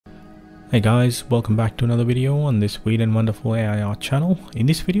Hey guys, welcome back to another video on this weird and wonderful AI art channel. In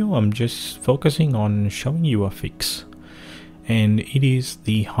this video, I'm just focusing on showing you a fix, and it is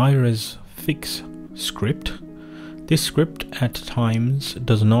the HighRes-Fix Script. This script at times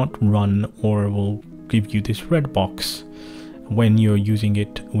does not run or will give you this red box when you're using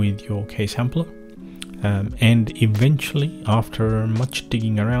it with your KSampler. And eventually, after much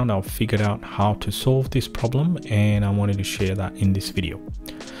digging around, I've figured out how to solve this problem, and I wanted to share that in this video.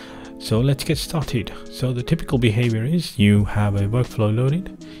 So let's get started. So the typical behavior is you have a workflow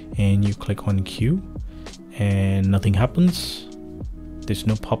loaded and you click on queue and nothing happens. There's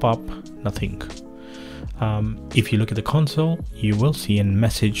no pop-up, nothing. If you look at the console, you will see a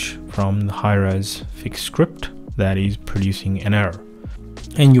message from the HighRes-Fix Script that is producing an error.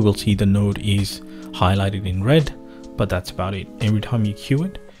 And you will see the node is highlighted in red, but that's about it. Every time you queue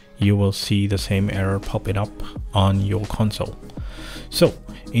it, you will see the same error popping up on your console. So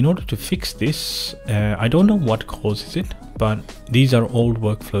in order to fix this, I don't know what causes it, but these are old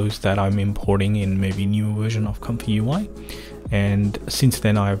workflows that I'm importing in maybe new version of ComfyUI, and since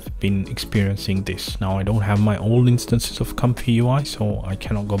then I've been experiencing this. Now I don't have my old instances of ComfyUI, so I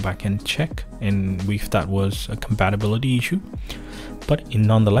cannot go back and check and if that was a compatibility issue, but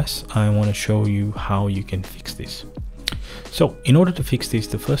nonetheless I want to show you how you can fix this. So in order to fix this,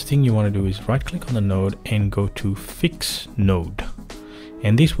 the first thing you want to do is right click on the node and go to Fix Node,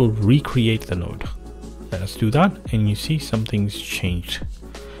 and this will recreate the node. Let us do that, and you see something's changed.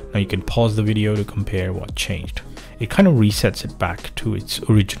 Now you can pause the video to compare what changed. It kind of resets it back to its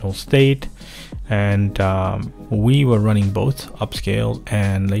original state, and we were running both upscale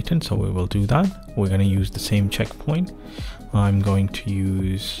and latent, so we will do that. We're going to use the same checkpoint. I'm going to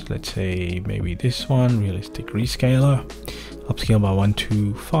use, let's say, maybe this one, realistic rescaler, upscale by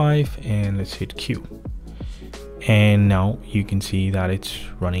 125, and let's hit Q. And now you can see that it's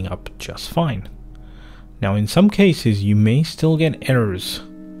running up just fine. Now in some cases you may still get errors.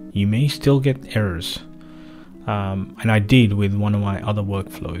 And I did with one of my other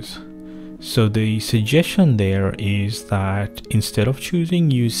workflows. So the suggestion there is that instead of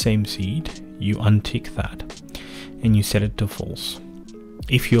choosing use same seed, you untick that and you set it to false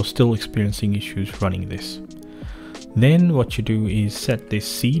if you're still experiencing issues running this. Then what you do is set this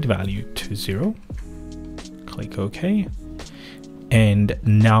seed value to 0. Click OK, and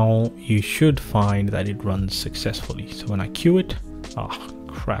now you should find that it runs successfully. So when I queue it,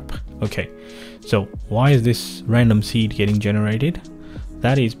 crap. Okay, so why is this random seed getting generated?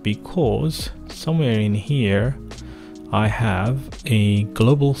 That is because somewhere in here I have a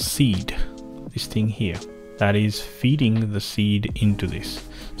global seed, this thing here, that is feeding the seed into this.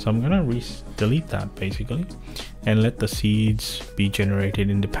 So I'm gonna delete that basically and let the seeds be generated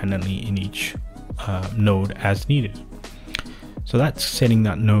independently in each node as needed. So that's setting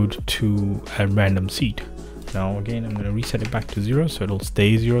that node to a random seed. Now again, I'm going to reset it back to 0, so it'll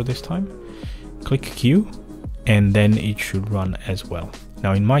stay 0 this time. Click Q, and then it should run as well.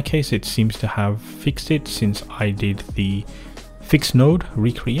 Now in my case, it seems to have fixed it since I did the fix node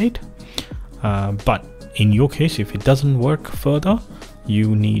recreate. But in your case, if it doesn't work further,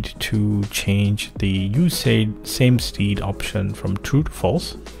 you need to change the use same seed option from true to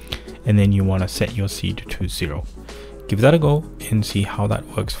false, and then you want to set your seed to 0. Give that a go and see how that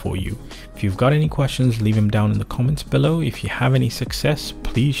works for you. If you've got any questions, leave them down in the comments below. If you have any success,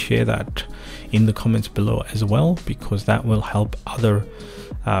 please share that in the comments below as well, because that will help other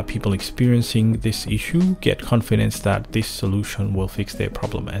people experiencing this issue get confidence that this solution will fix their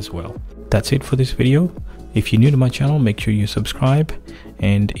problem as well. That's it for this video. If you're new to my channel, make sure you subscribe,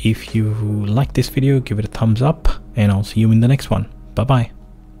 and if you like this video, give it a thumbs up, and I'll see you in the next one. Bye bye.